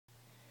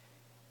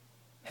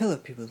Hello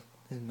people,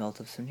 this is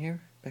Meltdown here,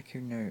 back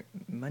here in our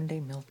Monday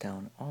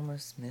Meltdown.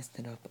 Almost messed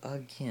it up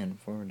again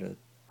for the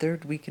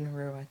third week in a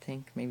row, I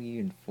think, maybe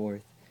even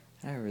fourth.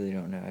 I really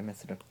don't know, I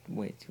mess it up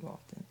way too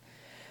often.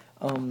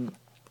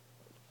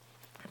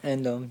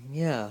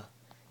 Yeah,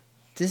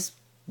 this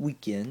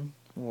weekend,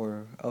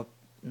 or,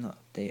 not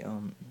day,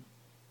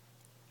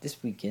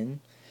 this weekend,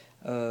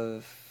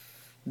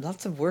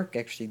 lots of work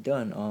actually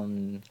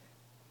done.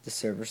 The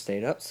server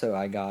stayed up, so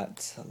I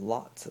got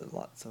lots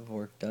of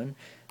work done.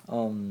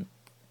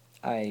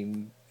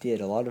 I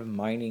did a lot of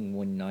mining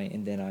one night,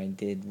 and then I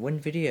did one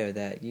video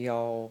that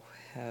y'all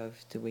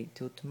have to wait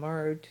till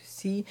tomorrow to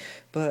see.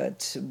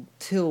 But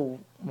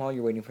while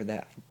you're waiting for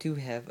that, I do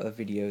have a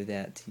video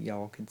that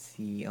y'all could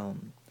see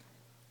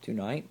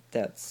tonight.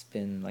 That's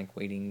been like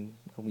waiting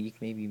a week,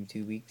 maybe even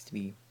 2 weeks to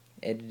be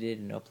edited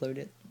and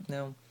uploaded.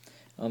 No,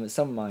 it's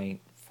some of my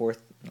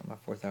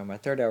my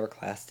third hour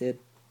class did.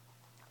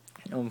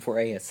 For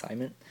a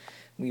assignment,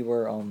 we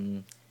were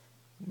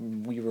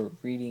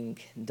reading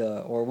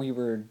we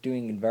were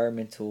doing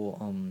environmental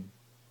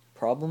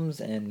problems,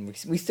 and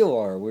we still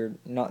are. We're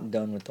not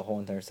done with the whole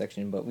entire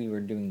section, but we were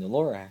doing the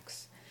wach.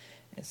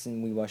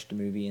 And we watched a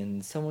movie,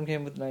 and someone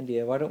came with an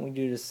idea. Why don't we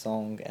do this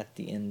song at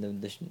the end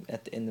of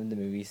the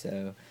movie?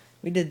 So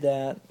we did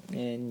that,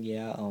 and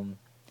yeah,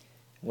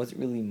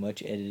 wasn't really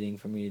much editing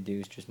for me to do.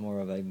 It's just more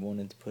of I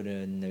wanted to put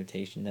a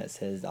notation that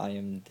says I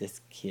am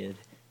this kid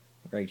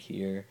right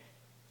here.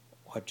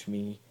 Watch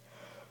me.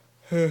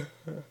 Yes,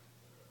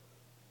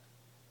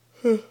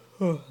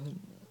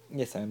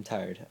 I'm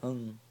tired.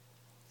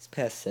 It's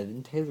past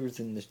 7. Taylor's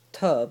in the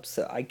tub,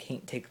 so I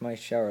can't take my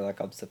shower like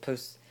I'm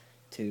supposed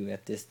to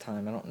at this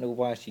time. I don't know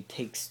why she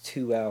takes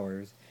 2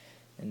 hours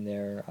in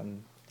there.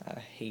 I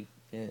hate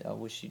it. I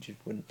wish she just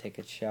wouldn't take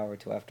a shower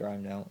till after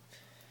I'm out.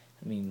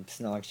 I mean, it's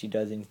not like she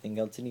does anything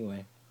else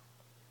anyway.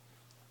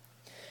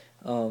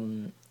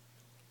 Let's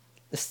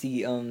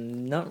see,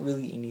 not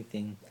really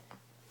anything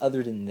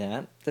other than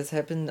that's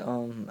happened.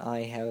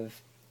 I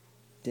have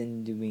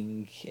been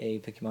doing a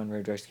Pokemon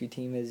Road Rescue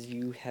team, as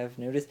you have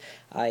noticed.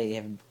 I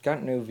have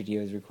got no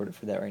videos recorded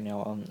for that right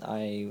now.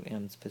 I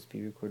am supposed to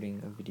be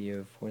recording a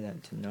video for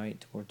that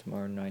tonight or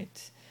tomorrow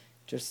night.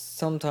 Just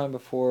sometime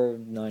before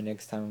 9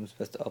 next time I'm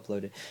supposed to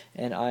upload it.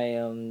 And I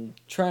am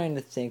trying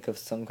to think of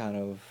some kind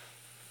of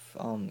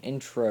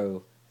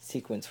intro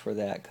sequence for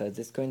that, because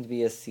it's going to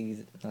be a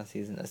series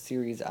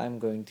I'm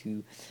going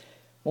to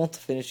want to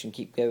finish and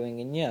keep going,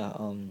 and yeah,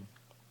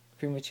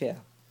 pretty much, yeah.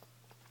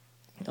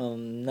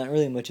 Not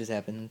really much has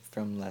happened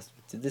from last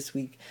week to this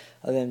week,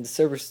 other than the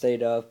server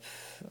stayed up.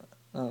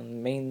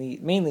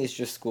 Mainly it's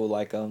just school.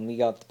 Like, we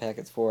got the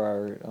packets for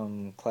our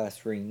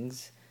class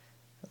rings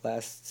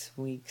last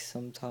week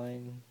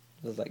sometime.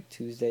 It was like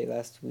Tuesday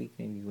last week,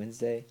 maybe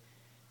Wednesday.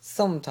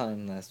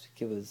 Sometime last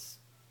week. It was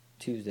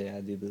Tuesday, I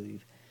do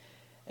believe.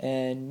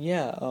 And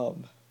yeah,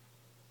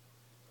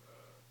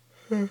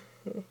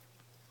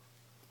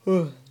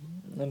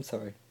 I'm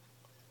sorry.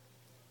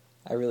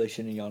 I really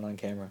shouldn't yawn on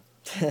camera.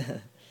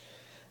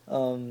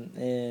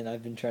 And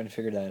I've been trying to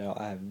figure that out.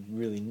 I have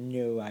really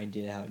no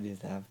idea how to do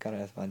that. I've got to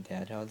ask my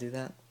dad how to do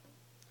that.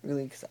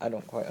 Really, because I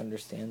don't quite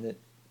understand it.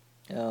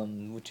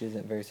 Which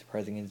isn't very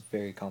surprising. It's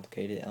very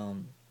complicated.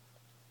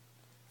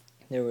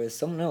 There was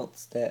some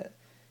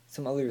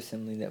other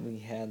assembly that we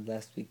had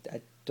last week.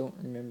 I don't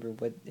remember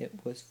what it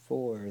was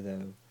for,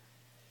 though.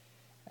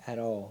 At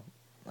all.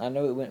 I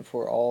know it went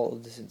for all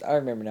of this. I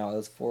remember now. It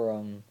was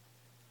for,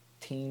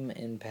 Team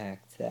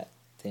Impact, that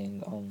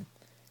thing.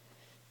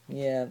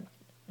 Yeah,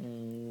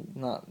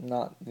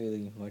 not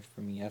really much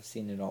for me. I've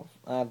seen it all.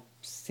 I've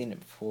seen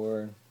it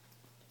before.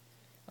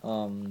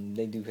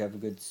 They do have a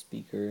good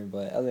speaker,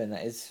 but other than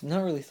that, it's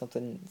not really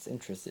something that's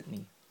interested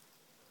me.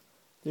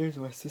 There's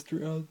my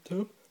sister out the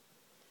tub.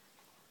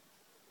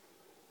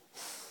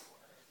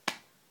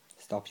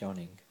 Stop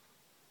yawning.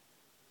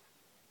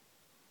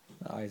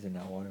 My eyes are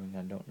now watering.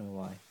 I don't know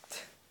why.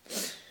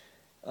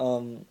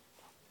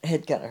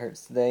 Head kind of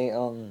hurts today.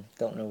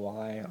 Don't know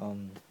why.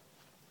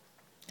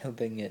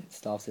 Hoping it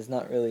stops. It's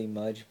not really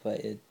much,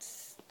 but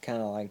it's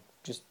kind of like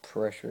just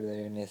pressure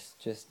there, and it's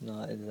just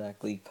not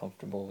exactly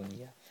comfortable. And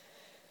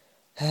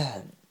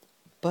yeah.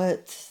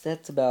 But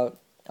that's about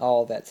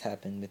all that's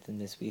happened within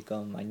this week.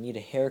 I need a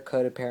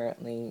haircut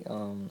apparently.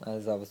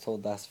 As I was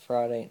told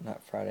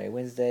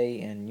Wednesday,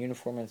 and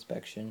uniform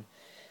inspection.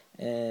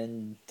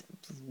 And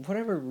for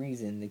whatever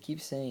reason, they keep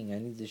saying I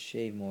need to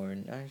shave more,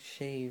 and I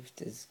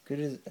shaved as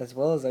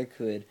well as I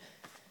could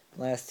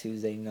last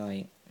Tuesday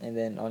night, and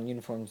then on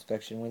uniform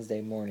inspection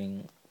Wednesday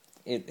morning,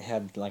 it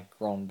had like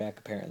grown back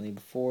apparently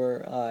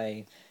before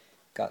I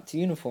got to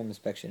uniform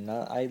inspection.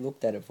 I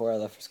looked at it before I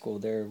left for school.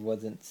 There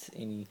wasn't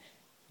any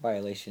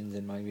violations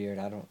in my beard.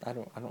 I don't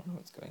know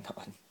what's going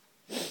on.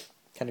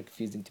 Kind of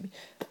confusing to me.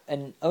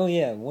 And oh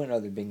yeah, one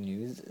other big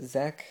news: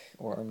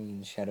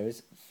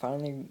 Shadows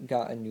finally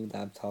got a new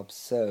laptop.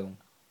 So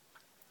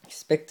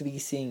expect to be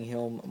seeing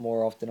him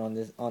more often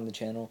on the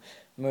channel.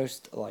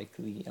 Most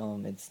likely,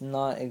 it's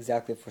not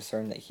exactly for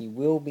certain that he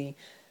will be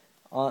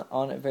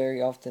on it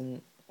very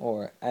often,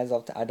 or as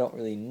of I don't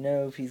really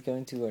know if he's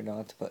going to or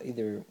not, but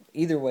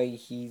either way,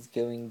 he's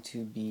going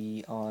to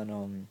be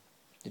on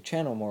the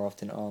channel more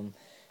often.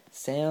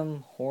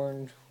 Sam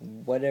Horn,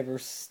 whatever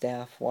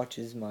staff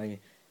watches my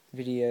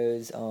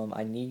videos.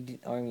 I need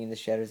Army in the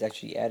Shadows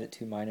actually added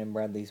to mine and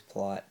Bradley's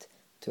plot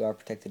to our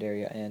protected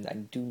area, and I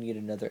do need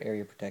another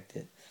area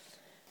protected.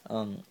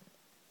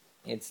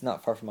 It's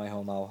not far from my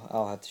home.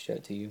 I'll have to show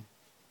it to you.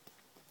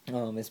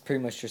 It's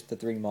pretty much just the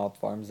 3 mob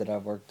farms that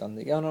I've worked on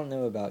that y'all don't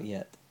know about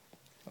yet,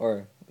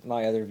 or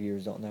my other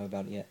viewers don't know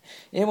about it yet.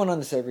 Anyone on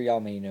the server, y'all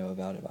may know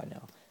about it by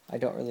now. I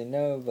don't really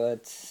know,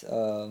 but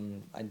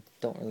I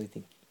don't really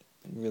think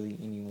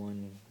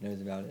anyone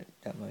knows about it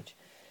that much,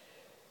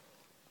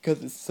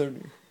 because it's so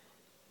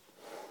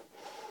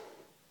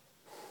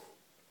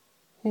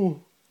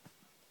new.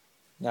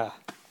 Ah.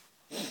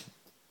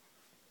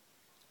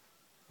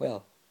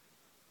 Well,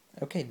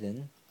 okay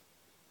then.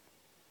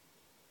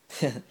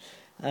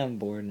 I'm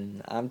bored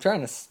and I'm trying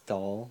to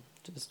stall.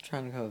 Just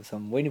trying to have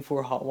some. Waiting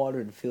for hot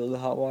water to fill the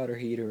hot water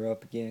heater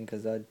up again,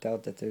 because I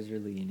doubt that there's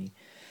really any.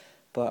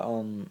 But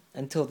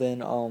until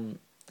then,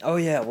 oh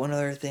yeah, one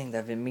other thing that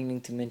I've been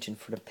meaning to mention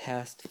for the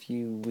past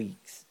few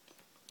weeks.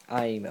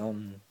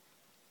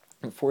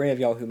 For any of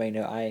y'all who may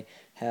know, I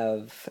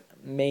have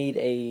made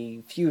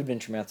a few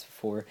adventure maps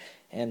before,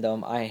 and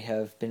I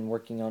have been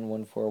working on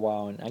one for a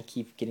while, and I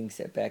keep getting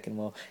set back, and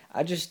well,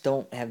 I just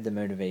don't have the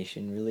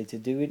motivation really to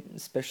do it,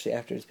 especially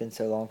after it's been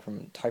so long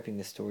from typing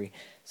the story.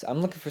 So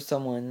I'm looking for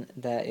someone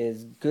that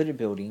is good at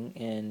building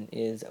and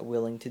is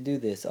willing to do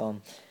this.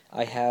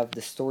 I have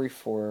the story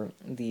for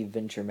the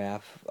adventure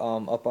map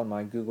up on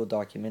my Google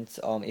Documents.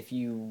 If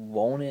you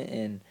want it,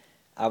 and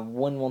I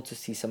wouldn't want to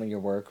see some of your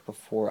work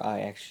before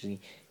I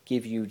actually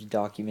give you the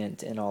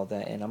document and all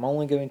that, and I'm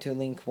only going to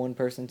link one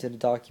person to the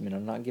document.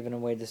 I'm not giving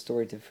away the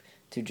story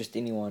to just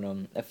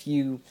anyone. A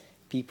few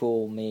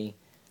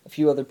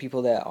other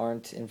people that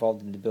aren't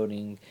involved in the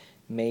building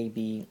may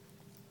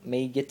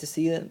get to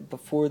see it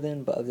before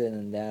then, but other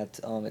than that,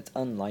 it's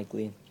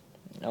unlikely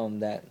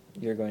that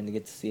you're going to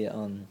get to see it.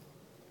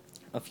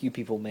 A few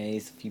people may,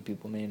 a few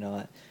people may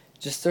not.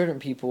 Just certain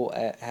people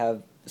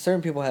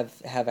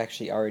have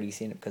actually already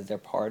seen it because they're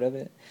part of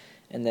it.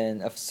 And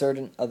then if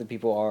certain other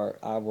people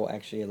I will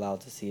actually allow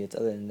to see it.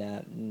 Other than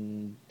that,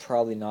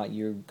 probably not.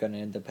 You're going to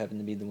end up having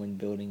to be the one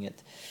building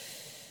it.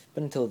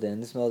 But until then,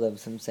 this is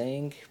Meltdown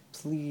saying,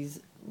 please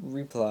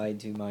reply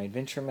to my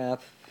adventure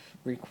map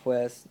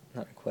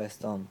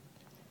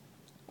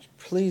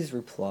please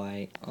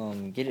reply,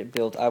 get it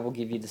built. I will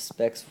give you the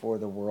specs for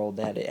the world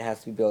that it has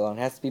to be built on.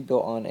 It has to be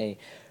built on a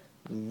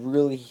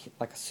really,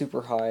 like a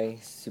super high,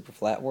 super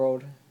flat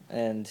world,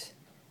 and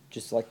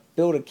just like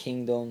build a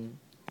kingdom.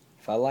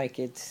 If I like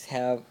it,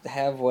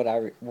 have what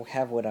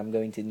I'm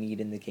going to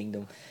need in the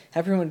kingdom.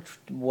 Have pretty much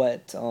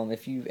what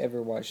if you've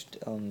ever watched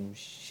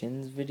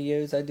Shin's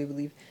videos, I do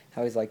believe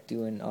how he's like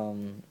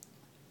doing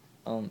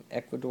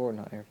Ecuador,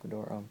 not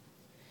Ecuador,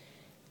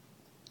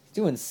 he's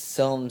doing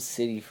some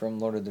city from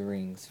Lord of the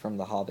Rings, from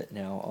The Hobbit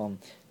now.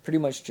 Pretty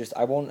much just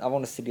I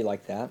want a city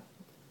like that,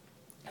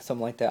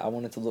 something like that. I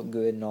want it to look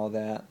good and all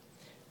that.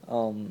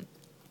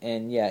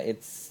 And yeah,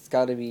 it's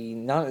got to be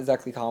not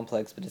exactly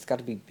complex, but it's got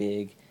to be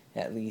big.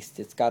 At least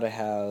it's got to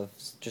have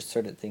just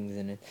certain things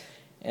in it.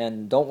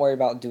 And don't worry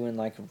about doing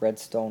like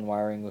redstone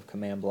wiring with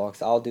command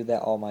blocks. I'll do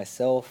that all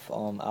myself.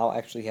 I'll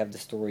actually have the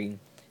story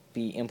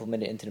be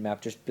implemented into the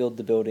map. Just build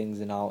the buildings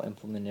and I'll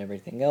implement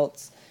everything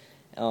else.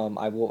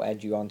 I will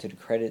add you onto the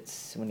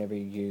credits whenever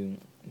you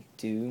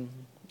do.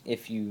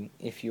 If you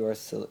are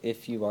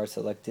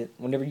selected,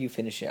 whenever you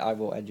finish it, I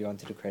will add you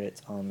onto the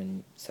credits.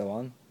 And so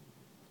on.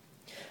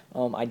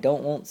 I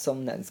don't want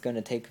something that's going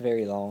to take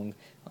very long.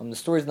 The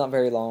story's not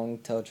very long,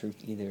 to tell the truth,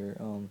 either.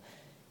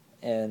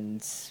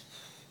 And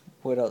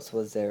what else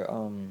was there?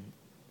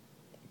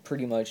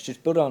 Pretty much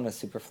just build on a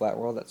super flat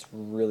world that's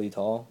really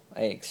tall.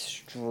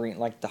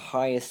 Like the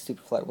highest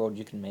super flat world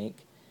you can make.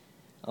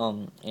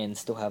 And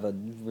still have a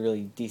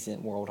really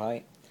decent world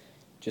height.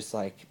 Just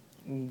like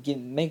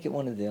make it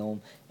one of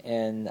them,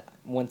 and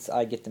once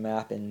I get the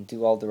map and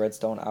do all the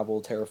redstone, I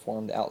will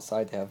terraform the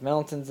outside to have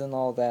mountains and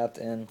all that,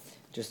 and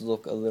just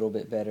look a little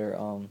bit better.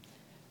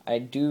 I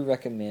do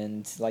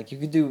recommend, like, you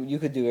could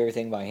do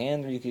everything by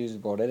hand, or you could use a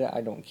board edit.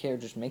 I don't care,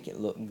 just make it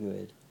look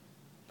good.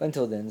 But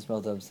until then, this is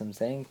Meltdown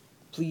saying,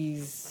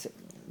 please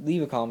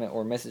leave a comment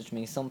or message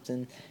me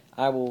something.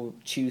 I will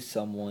choose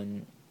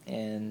someone,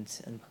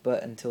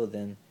 but until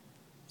then,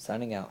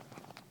 signing out.